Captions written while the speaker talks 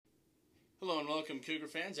Hello and welcome, Cougar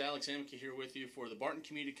fans. Alex Amica here with you for the Barton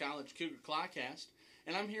Community College Cougar Clawcast,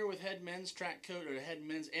 and I'm here with head men's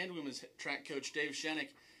and women's track coach Dave Schenek.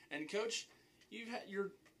 And Coach, you're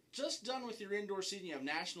just done with your indoor season. You have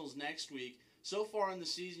nationals next week. So far in the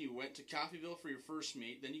season, you went to Coffeyville for your first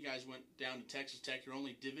meet. Then you guys went down to Texas Tech, your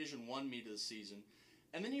only Division I meet of the season,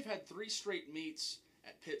 and then you've had 3 straight meets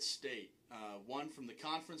at Pitt State. One from the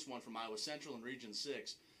conference, one from Iowa Central, and Region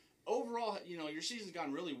 6. Overall, your season's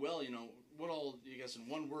gone really well. What all, I guess, in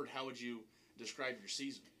one word, how would you describe your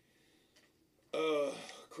season?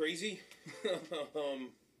 Crazy.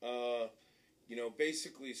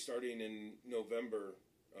 Basically starting in November,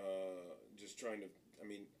 just trying to,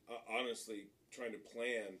 honestly, trying to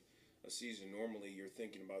plan a season. Normally you're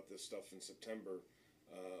thinking about this stuff in September.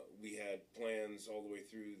 We had plans all the way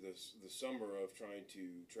through the summer of trying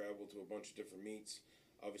to travel to a bunch of different meets.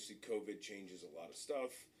 Obviously, COVID changes a lot of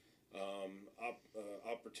stuff.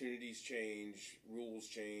 Opportunities change, rules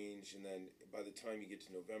change, and then by the time you get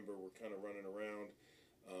to November, we're kind of running around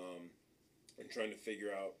and trying to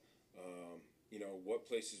figure out, what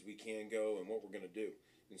places we can go and what we're going to do.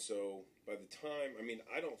 And so by the time,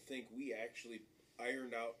 I don't think we actually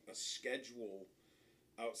ironed out a schedule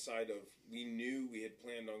outside of, we knew we had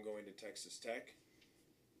planned on going to Texas Tech.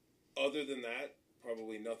 Other than that,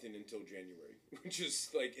 probably nothing until January, which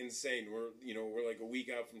is like insane. We're like a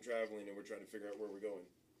week out from traveling, and we're trying to figure out where we're going.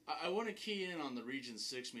 I want to key in on the Region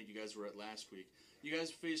 6 meet you guys were at last week. You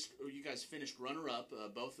guys finished runner-up,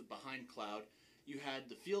 both behind Cloud. You had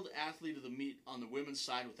the field athlete of the meet on the women's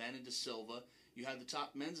side with Anna De Silva. You had the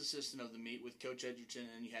top men's assistant of the meet with Coach Edgerton,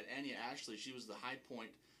 and you had Anya Ashley. She was the High Point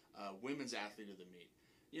women's athlete of the meet.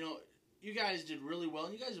 You guys did really well,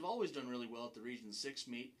 and you guys have always done really well at the Region 6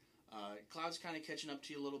 meet. Cloud's kind of catching up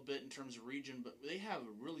to you a little bit in terms of region, but they have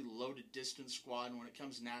a really loaded distance squad, and when it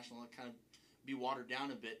comes to national, it kind of be watered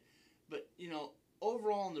down a bit. But,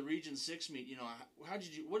 overall in the Region 6 meet,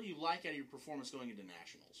 what do you like out of your performance going into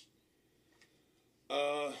nationals?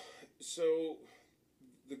 So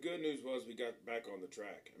the good news was we got back on the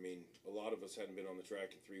track. A lot of us hadn't been on the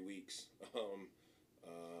track in 3 weeks. A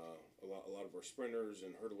lot of our sprinters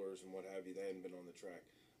and hurdlers and what have you, they hadn't been on the track.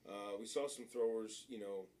 We saw some throwers,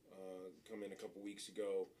 come in a couple weeks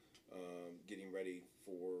ago, getting ready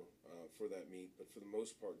for that meet. But for the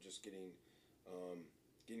most part, just getting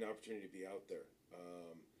an opportunity to be out there.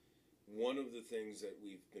 One of the things that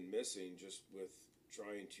we've been missing, just with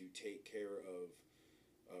trying to take care of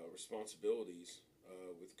responsibilities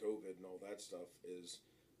with COVID and all that stuff, is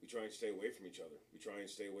we try and stay away from each other. We try and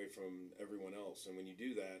stay away from everyone else. And when you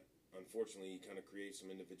do that, unfortunately, you kind of create some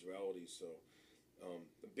individuality. So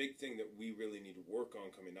the big thing that we really need to work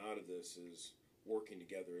on coming out of this is working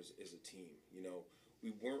together as a team.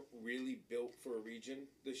 We weren't really built for a region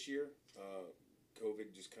this year.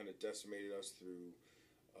 COVID just kind of decimated us through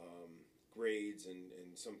grades and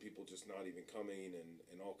some people just not even coming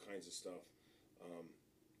and all kinds of stuff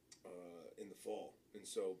in the fall. And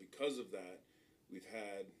so because of that, we've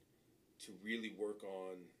had to really work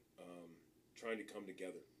on trying to come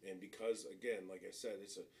together. And because, again, like I said,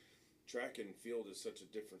 track and field is such a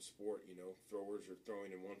different sport. Throwers are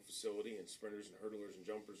throwing in one facility, and sprinters and hurdlers and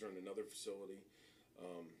jumpers are in another facility.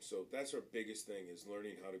 So that's our biggest thing, is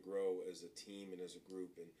learning how to grow as a team and as a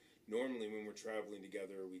group. And normally when we're traveling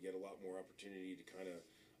together, we get a lot more opportunity to kind of,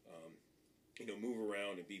 move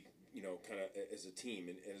around and be, kind of as a team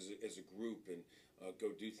and as a group and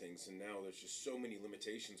go do things. And now there's just so many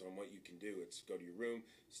limitations on what you can do. It's go to your room,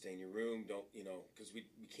 stay in your room, because we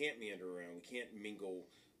can't meander around. We can't mingle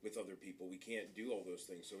with other people. We can't do all those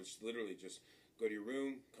things. So it's literally just go to your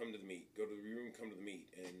room, come to the meet. Go to your room, come to the meet.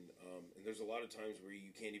 And there's a lot of times where you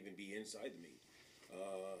can't even be inside the meet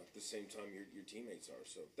at the same time your teammates are.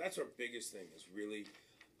 So that's our biggest thing, is really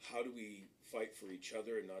how do we fight for each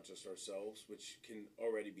other and not just ourselves, which can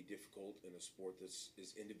already be difficult in a sport that's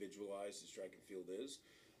as individualized as track and field is.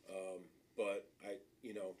 But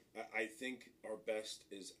I think our best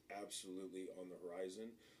is absolutely on the horizon.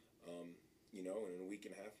 And in a week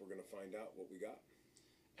and a half, we're going to find out what we got.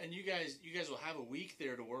 And you guys will have a week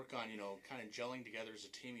there to work on, kind of gelling together as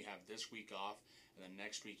a team. You have this week off, and then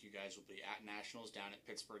next week you guys will be at Nationals down at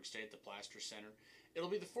Pittsburgh State at the Plaster Center.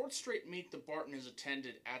 It'll be the 4th straight meet that Barton has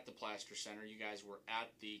attended at the Plaster Center. You guys were at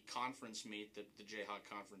the conference meet that the Jayhawk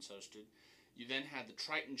Conference hosted. You then had the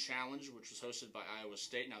Triton Challenge, which was hosted by Iowa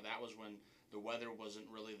State. Now, that was when the weather wasn't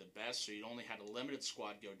really the best, so you only had a limited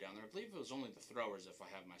squad go down there. I believe it was only the throwers, if I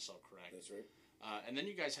have myself correct. That's right. And then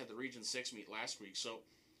you guys had the Region 6 meet last week. So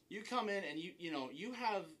you come in and you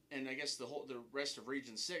have, and I guess the rest of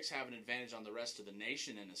Region 6 have an advantage on the rest of the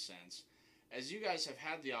nation in a sense, as you guys have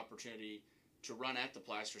had the opportunity to run at the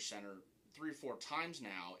Plaster Center 3 or 4 times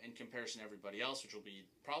now in comparison to everybody else, which will be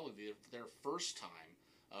probably their first time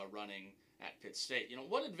running at Pitt State.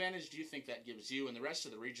 What advantage do you think that gives you and the rest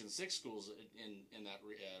of the Region 6 schools in that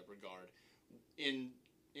regard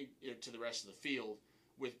to the rest of the field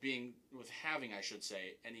with having, I should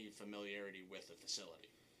say, any familiarity with the facility?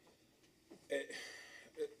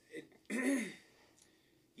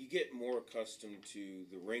 You get more accustomed to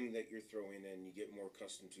the ring that you're throwing in. You get more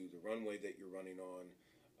accustomed to the runway that you're running on.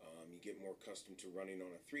 You get more accustomed to running on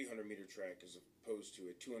a 300-meter track as opposed to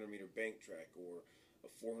a 200-meter bank track or a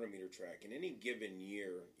 400-meter track. In any given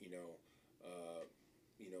year,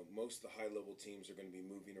 most of the high-level teams are going to be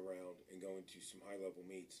moving around and going to some high-level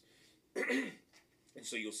meets. And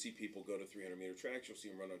so you'll see people go to 300-meter tracks. You'll see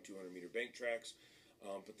them run on 200-meter bank tracks.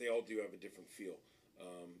 But they all do have a different feel.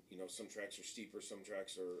 Some tracks are steeper, some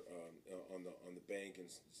tracks are on the bank, and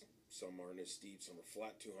some aren't as steep. Some are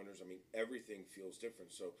flat 200s. I mean, everything feels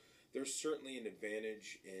different. So there's certainly an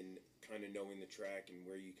advantage in kind of knowing the track and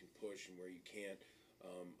where you can push and where you can't.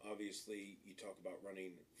 Obviously, you talk about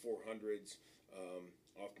running 400s.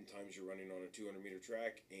 Oftentimes, you're running on a 200-meter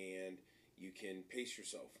track, and you can pace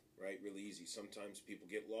yourself, right, really easy. Sometimes people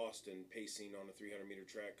get lost in pacing on a 300-meter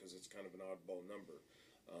track because it's kind of an oddball number.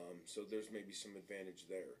 So there's maybe some advantage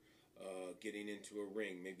there. Getting into a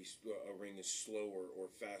ring, maybe a ring is slower or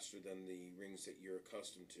faster than the rings that you're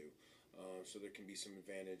accustomed to. So there can be some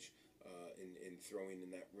advantage in throwing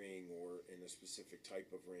in that ring or in a specific type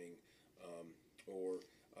of ring.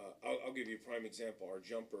 I'll give you a prime example. Our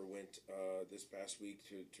jumper went this past week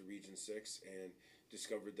to Region 6 and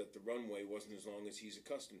discovered that the runway wasn't as long as he's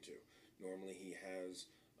accustomed to. Normally he has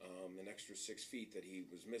an extra 6 feet that he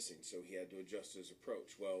was missing, so he had to adjust his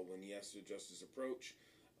approach. Well, when he has to adjust his approach,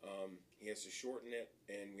 he has to shorten it,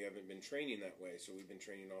 and we haven't been training that way, so we've been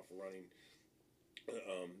training off of running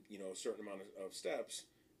a certain amount of steps,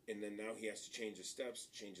 and then now he has to change his steps,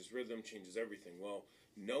 change his rhythm, changes everything. Well,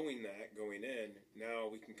 knowing that going in, now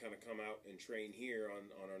we can kind of come out and train here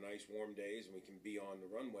on our nice warm days, and we can be on the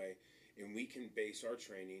runway, and we can base our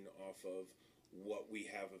training off of what we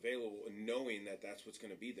have available and knowing that that's what's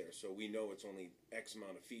going to be there. So we know it's only X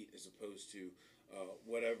amount of feet as opposed to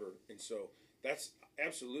whatever. And so that's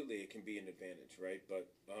absolutely, it can be an advantage, right? But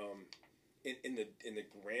in the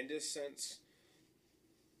grandest sense,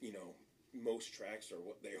 most tracks are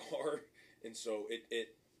what they are. And so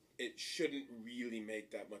it shouldn't really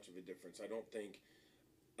make that much of a difference. I don't think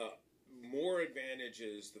more advantage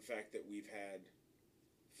is the fact that we've had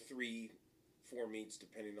 3-4 meets,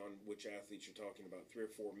 depending on which athletes you're talking about, 3 or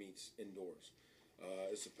 4 meets indoors,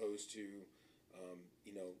 as opposed to,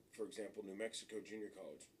 for example, New Mexico Junior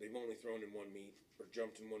College. They've only thrown in 1 meet or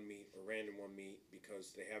jumped in 1 meet or ran in 1 meet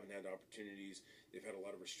because they haven't had opportunities. They've had a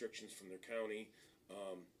lot of restrictions from their county.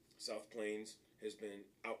 South Plains has been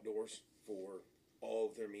outdoors for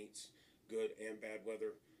all of their meets, good and bad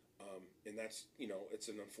weather. And that's, it's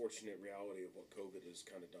an unfortunate reality of what COVID has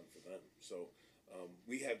kind of done for them. So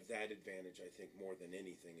we have that advantage, I think, more than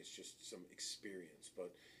anything. It's just some experience.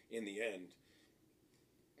 But in the end,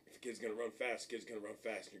 if a kid's going to run fast, and you're going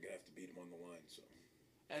to have to beat him on the line. So.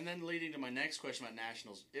 And then leading to my next question about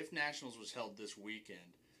Nationals, if Nationals was held this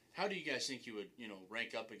weekend, how do you guys think you would,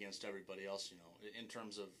 rank up against everybody else, in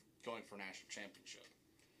terms of going for national championship?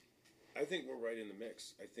 I think we're right in the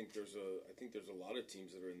mix. I think there's a lot of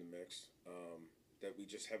teams that are in the mix that we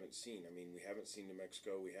just haven't seen. I mean, we haven't seen New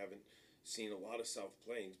Mexico. We haven't seen a lot of South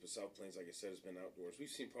Plains, but South Plains, like I said, has been outdoors.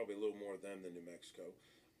 We've seen probably a little more of them than New Mexico.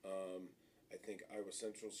 I think Iowa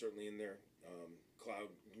Central is certainly in there.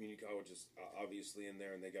 Cloud Community College is obviously in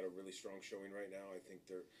there, and they got a really strong showing right now. I think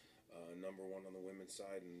they're number 1 on the women's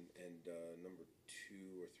side and number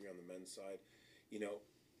 2 or 3 on the men's side.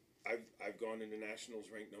 I've gone into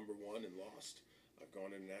nationals ranked number 1 and lost. I've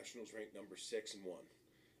gone into nationals ranked number 6 and won.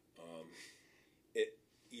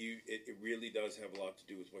 It really does have a lot to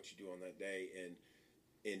do with what you do on that day. And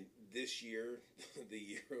in this year, the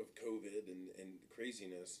year of COVID and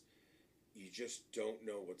craziness, you just don't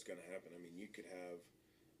know what's going to happen. I mean, you could have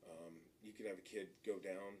a kid go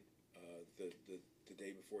down the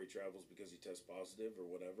day before he travels because he tests positive or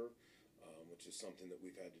whatever, which is something that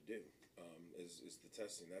we've had to do. Is the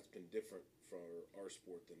testing. That's been different for our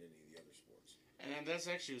sport than any of the other sports. And that's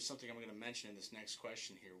actually something I'm going to mention in this next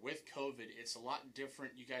question here. With COVID, it's a lot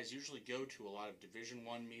different. You guys usually go to a lot of Division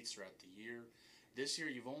I meets throughout the year. This year,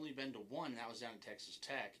 you've only been to 1, and that was down at Texas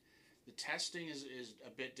Tech. The testing is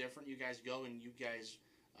a bit different. You guys go and you guys,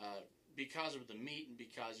 because of the meet and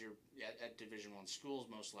because you're at Division I schools,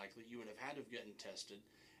 most likely, you would have had to have gotten tested.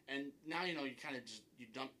 And now, you kind of just you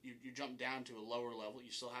jump down to a lower level.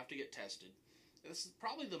 You still have to get tested. this is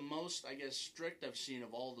probably the most, I guess, strict I've seen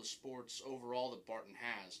of all the sports overall that Barton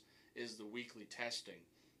has, is the weekly testing.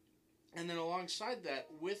 And then alongside that,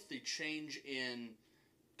 with the change in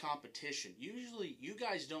competition, usually you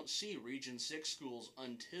guys don't see Region 6 schools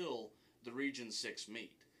until the Region 6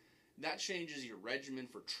 meet. That changes your regimen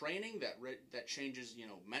for training. That changes,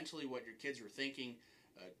 mentally what your kids are thinking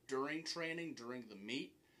during training, during the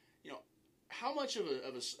meet. How much of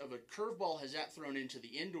a curveball has that thrown into the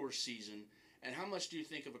indoor season, and how much do you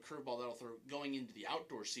think of a curveball that'll throw going into the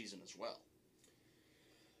outdoor season as well?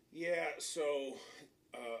 Yeah, so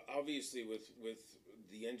obviously with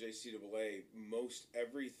the NJCAA, most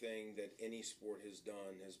everything that any sport has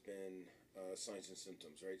done has been signs and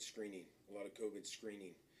symptoms, right? Screening, a lot of COVID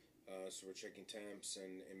screening. So we're checking temps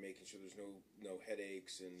and making sure there's no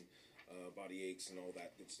headaches and body aches and all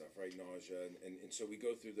that good stuff, right? Nausea. And so we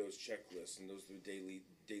go through those checklists, and those are the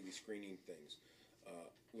daily screening things.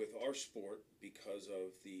 With our sport, because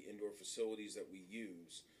of the indoor facilities that we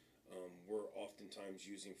use, we're oftentimes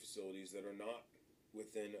using facilities that are not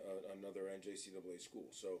within another NJCAA school.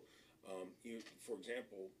 So, for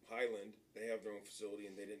example, Highland, they have their own facility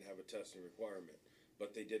and they didn't have a testing requirement,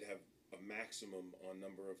 but they did have a maximum on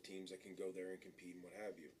number of teams that can go there and compete and what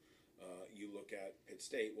have you. You look at Pitt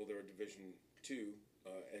State, well, they're a Division II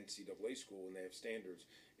NCAA school and they have standards,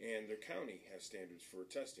 and their county has standards for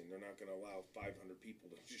testing. They're not going to allow 500 people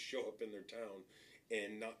to just show up in their town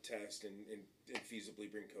and not test and feasibly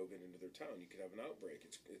bring COVID into their town. You could have an outbreak.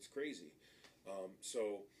 It's crazy.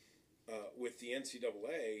 With the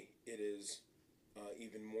NCAA, it is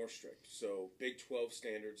even more strict. So Big 12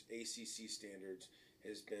 standards, ACC standards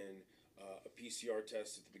has been a PCR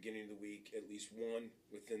test at the beginning of the week, at least one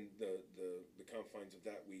within the confines of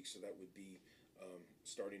that week. So that would be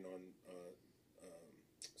starting on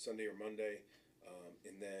Sunday or Monday.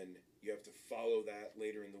 And then you have to follow that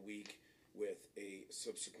later in the week with a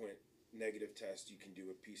subsequent negative test. You can do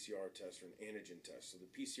a PCR test or an antigen test. So the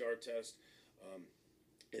PCR test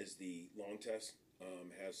is the long test.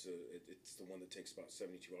 It's the one that takes about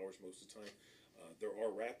 72 hours most of the time. There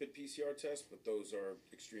are rapid PCR tests, but those are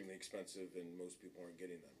extremely expensive and most people aren't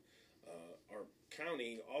getting them. Our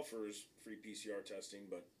county offers free PCR testing,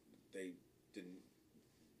 but they didn't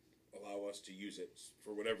allow us to use it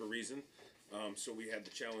for whatever reason. So we had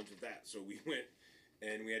the challenge of that. So we went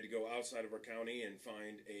and we had to go outside of our county and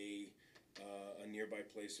find a nearby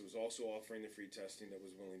place that was also offering the free testing that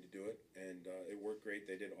was willing to do it, and it worked great.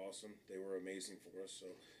 They did awesome. They were amazing for us.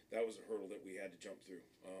 So that was a hurdle that we had to jump through.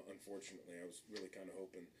 Unfortunately, I was really kind of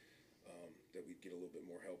hoping that we'd get a little bit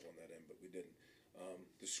more help on that end, but we didn't.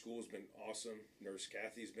 The school's been awesome. Nurse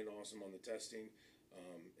Kathy's been awesome on the testing,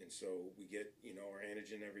 and so we get our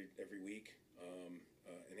antigen every week.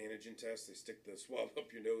 An antigen test. They stick the swab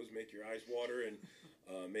up your nose, make your eyes water, and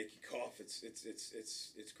make you cough. It's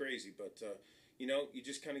crazy, but you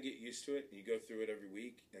just kind of get used to it, and you go through it every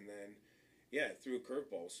week, and then through a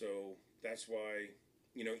curveball. So that's why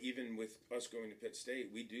even with us going to Pitt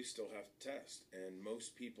State, we do still have to test, and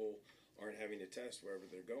most people aren't having to test wherever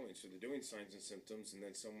they're going. So they're doing signs and symptoms, and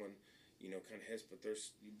then someone kind of hits. But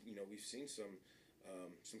there's we've seen some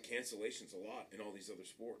cancellations a lot in all these other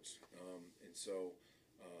sports, and so.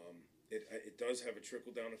 It does have a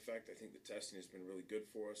trickle-down effect. I think the testing has been really good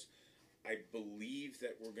for us. I believe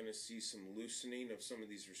that we're going to see some loosening of some of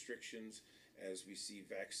these restrictions as we see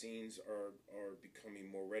vaccines are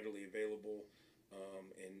becoming more readily available,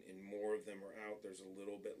 and more of them are out. There's a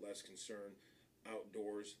little bit less concern.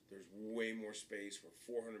 Outdoors, there's way more space. We're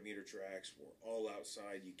 400-meter tracks. We're all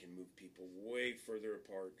outside. You can move people way further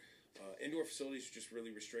apart. Indoor facilities are just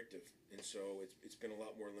really restrictive, and so it's been a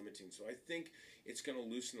lot more limiting. So I think it's going to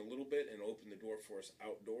loosen a little bit and open the door for us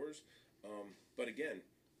outdoors. But again,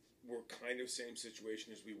 we're kind of same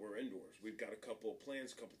situation as we were indoors. We've got a couple of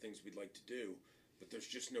plans, a couple of things we'd like to do, but there's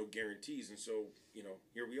just no guarantees. And so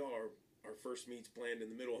here we are. Our first meet's planned in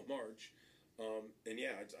the middle of March, and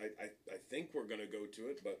I think we're going to go to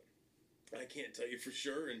it, but I can't tell you for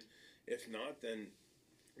sure. And if not, then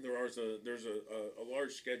there's a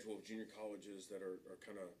large schedule of junior colleges that are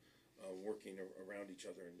kind of working around each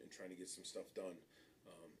other and trying to get some stuff done,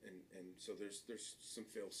 and so there's some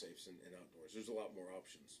fail safes in outdoors. There's a lot more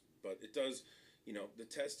options, but it does, the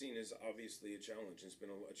testing is obviously a challenge. It's been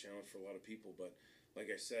a challenge for a lot of people, but like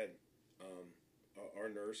I said, our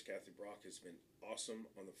nurse Kathy Brock has been awesome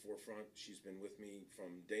on the forefront. She's been with me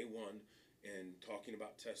from day one and talking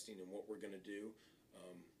about testing and what we're going to do.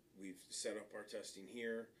 We've set up our testing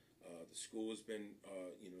here. The school has been,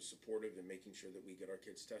 supportive in making sure that we get our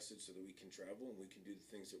kids tested so that we can travel and we can do the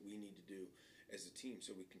things that we need to do as a team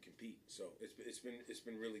so we can compete. So it's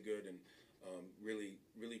been really good, and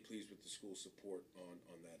Really pleased with the school support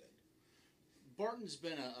on that end. Barton's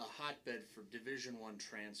been a hotbed for Division I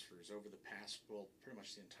transfers over the past, well, pretty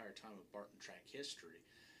much the entire time of Barton track history.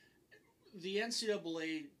 The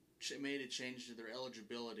NCAA made a change to their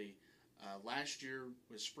eligibility. Last year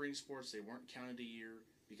with spring sports, they weren't counted a year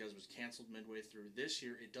because it was canceled midway through. This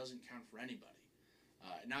year, it doesn't count for anybody.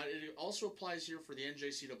 Now, it also applies here for the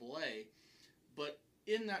NJCAA, but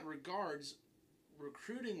in that regards,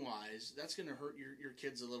 recruiting-wise, that's going to hurt your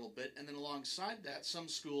kids a little bit. And then alongside that, some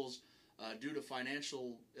schools, due to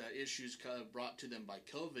financial issues brought to them by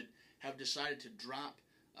COVID, have decided to drop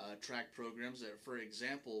track programs. For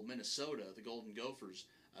example, Minnesota, the Golden Gophers,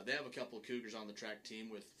 they have a couple of Cougars on the track team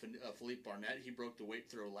with Philippe Barnett. He broke the weight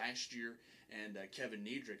throw last year, and Kevin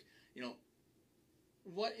Niedrich. You know,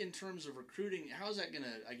 what in terms of recruiting, how is that going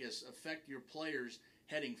to, I guess, affect your players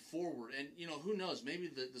heading forward? And, you know, who knows, maybe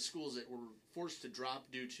the schools that were forced to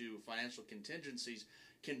drop due to financial contingencies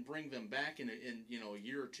can bring them back in you know, a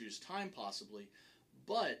year or two's time possibly.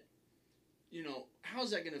 But, you know, how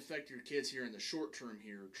is that going to affect your kids here in the short term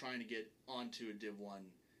here, trying to get onto a Div 1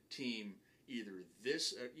 team either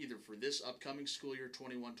for this upcoming school year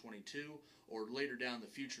 21-22 or later down the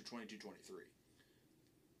future 22-23?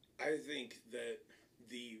 I think that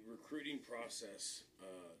the recruiting process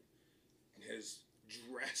has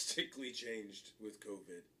drastically changed with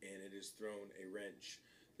COVID, and it has thrown a wrench,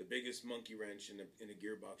 the biggest monkey wrench in a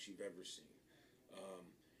gearbox you've ever seen.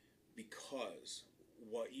 Because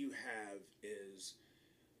what you have is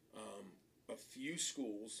a few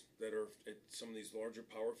schools that are at some of these larger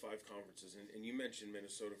Power 5 conferences, and you mentioned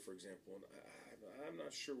Minnesota, for example, and I'm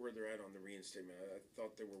not sure where they're at on the reinstatement. I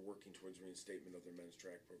thought they were working towards reinstatement of their men's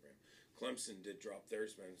track program. Clemson did drop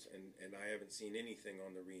theirs, and I haven't seen anything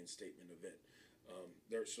on the reinstatement of it.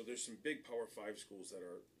 So there's some big Power 5 schools that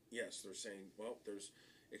are, yes, they're saying, well, there's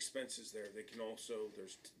expenses there. They can also,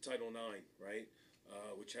 there's Title IX, right,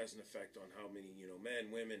 which has an effect on how many, you know,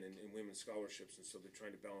 men, women, and women's scholarships, and so they're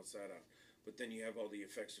trying to balance that out. But then you have all the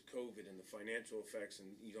effects of COVID and the financial effects,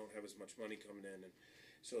 and you don't have as much money coming in, and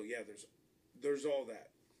so yeah, there's all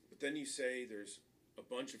that. But then you say there's a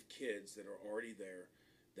bunch of kids that are already there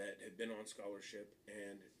that have been on scholarship,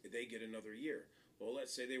 and they get another year. Well,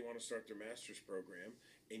 let's say they want to start their master's program,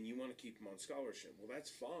 and you want to keep them on scholarship. Well, that's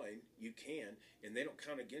fine. You can, and they don't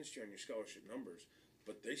count against you on your scholarship numbers,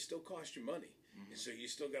 but they still cost you money. Mm-hmm. And so you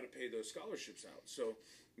still got to pay those scholarships out. So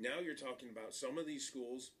now you're talking about some of these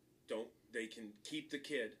schools they can keep the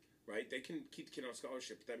kid, right? They can keep the kid on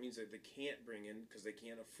scholarship, but that means that they can't bring in, because they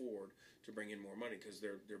can't afford to bring in more money because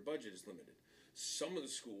their budget is limited. Some of the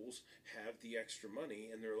schools have the extra money,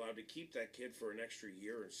 and they're allowed to keep that kid for an extra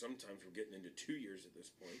year, and sometimes we're getting into 2 years at this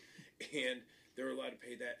point, and they're allowed to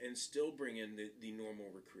pay that and still bring in the normal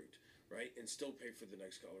recruit, right? And still pay for the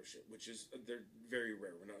next scholarship, which is, they're very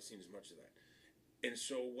rare. We're not seeing as much of that. And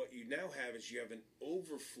so what you now have is you have an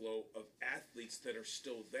overflow of athletes that are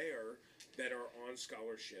still there that are on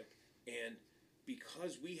scholarship. And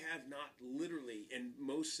because we have not literally, in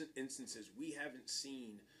most instances, we haven't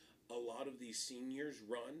seen a lot of these seniors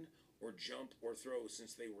run or jump or throw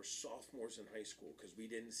since they were sophomores in high school, because we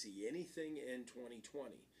didn't see anything in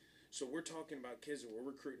 2020. So we're talking about kids that we're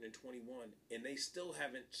recruiting in 21, and they still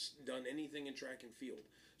haven't done anything in track and field.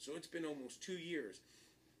 So it's been almost 2 years.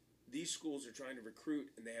 These schools are trying to recruit,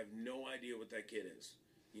 and they have no idea what that kid is.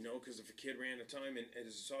 You know, because if a kid ran a time and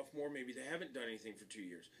as a sophomore, maybe they haven't done anything for 2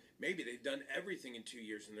 years. Maybe they've done everything in 2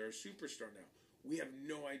 years, and they're a superstar now. We have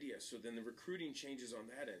no idea. So then the recruiting changes on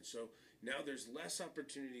that end. So now there's less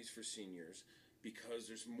opportunities for seniors because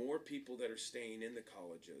there's more people that are staying in the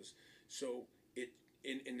colleges. So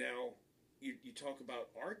and now you talk about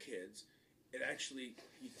our kids, it actually,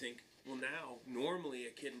 you think, well, now normally a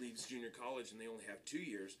kid leaves junior college and they only have 2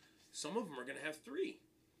 years. Some of them are going to have 3,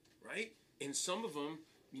 right? And some of them,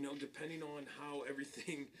 you know, depending on how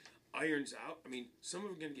everything irons out, I mean, some of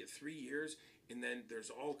them are going to get 3 years, and then there's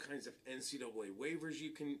all kinds of NCAA waivers you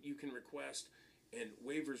can request, and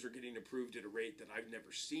waivers are getting approved at a rate that I've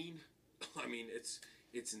never seen. I mean, it's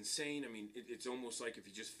insane. I mean, it's almost like if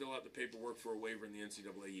you just fill out the paperwork for a waiver in the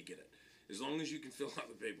NCAA, you get it. As long as you can fill out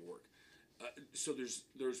the paperwork. So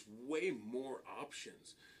there's way more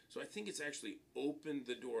options. So I think it's actually opened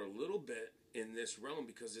the door a little bit in this realm,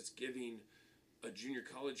 because it's giving a junior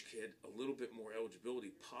college kid a little bit more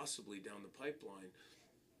eligibility, possibly down the pipeline,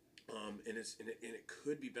 and it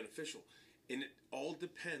could be beneficial. And it all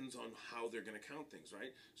depends on how they're going to count things,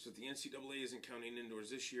 right? So the NCAA isn't counting indoors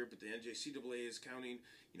this year, but the NJCAA is counting,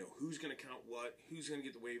 you know, who's going to count what, who's going to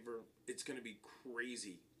get the waiver. It's going to be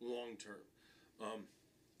crazy long term.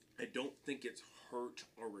 I don't think it's hurt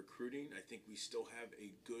our recruiting. I think we still have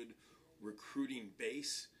a good recruiting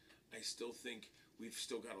base, I still think we've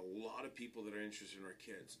still got a lot of people that are interested in our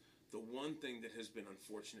kids. The one thing that has been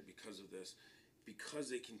unfortunate because of this, because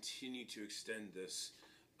they continue to extend the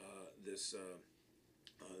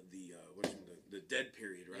dead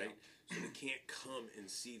period, right? Yeah. So they can't come and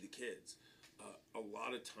see the kids. A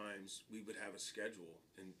lot of times we would have a schedule,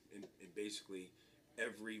 and basically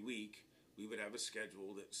every week we would have a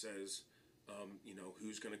schedule that says,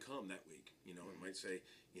 who's going to come that week. It might say,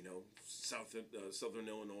 Southern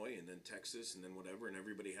Illinois, and then Texas, and then whatever, and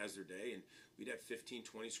everybody has their day, and we'd have 15,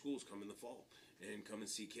 20 schools come in the fall and come and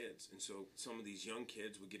see kids. And so some of these young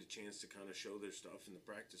kids would get a chance to kind of show their stuff in the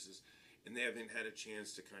practices, and they haven't had a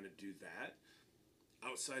chance to kind of do that.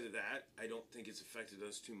 Outside of that, I don't think it's affected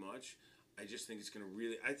us too much. I just think it's going to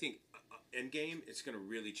really, end game, it's going to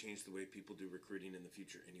really change the way people do recruiting in the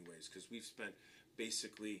future anyways, because we've spent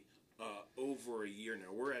basically over a year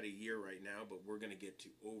now. We're at a year right now, but we're going to get to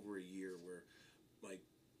over a year where,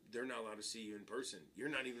 they're not allowed to see you in person. You're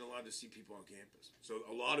not even allowed to see people on campus. So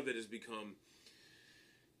a lot of it has become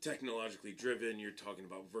technologically driven. You're talking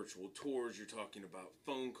about virtual tours. You're talking about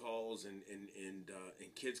phone calls and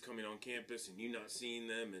kids coming on campus and you not seeing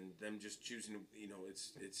them and them just choosing to,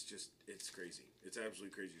 it's crazy. It's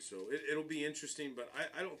absolutely crazy. So it'll be interesting, but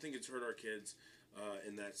I don't think it's hurt our kids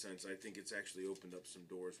in that sense. I think it's actually opened up some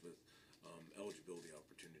doors with eligibility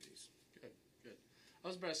opportunities. Good. I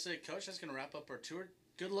was about to say, Coach, that's going to wrap up our tour.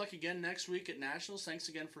 Good luck again next week at Nationals. Thanks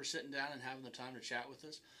again for sitting down and having the time to chat with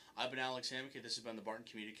us. I've been Alex Hammock. This has been the Barton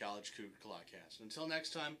Community College Cougar Podcast. Until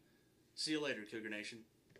next time, see you later, Cougar Nation.